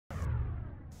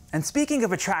And speaking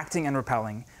of attracting and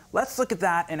repelling, let's look at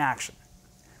that in action.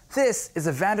 This is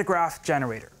a Van de Graaff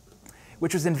generator,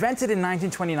 which was invented in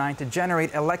 1929 to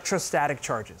generate electrostatic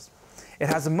charges. It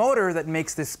has a motor that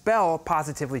makes this bell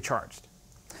positively charged.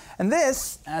 And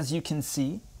this, as you can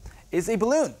see, is a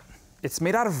balloon. It's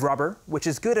made out of rubber, which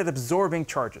is good at absorbing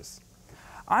charges.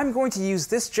 I'm going to use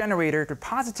this generator to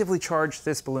positively charge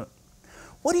this balloon.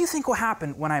 What do you think will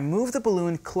happen when I move the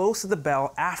balloon close to the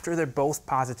bell after they're both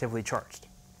positively charged?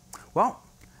 Well,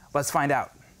 let's find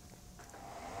out.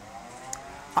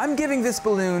 I'm giving this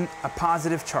balloon a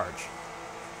positive charge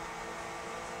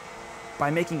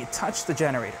by making it touch the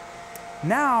generator.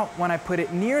 Now, when I put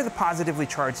it near the positively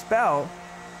charged bell,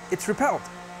 it's repelled.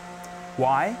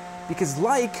 Why? Because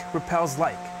like repels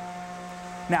like.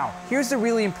 Now, here's the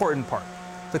really important part.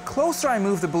 The closer I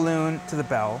move the balloon to the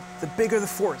bell, the bigger the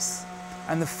force.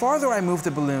 And the farther I move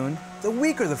the balloon, the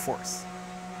weaker the force.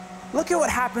 Look at what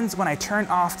happens when I turn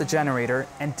off the generator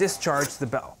and discharge the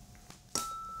bell.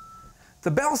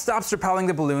 The bell stops repelling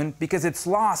the balloon because it's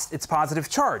lost its positive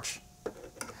charge.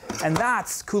 And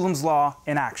that's Coulomb's law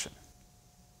in action.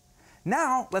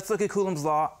 Now, let's look at Coulomb's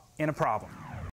law in a problem.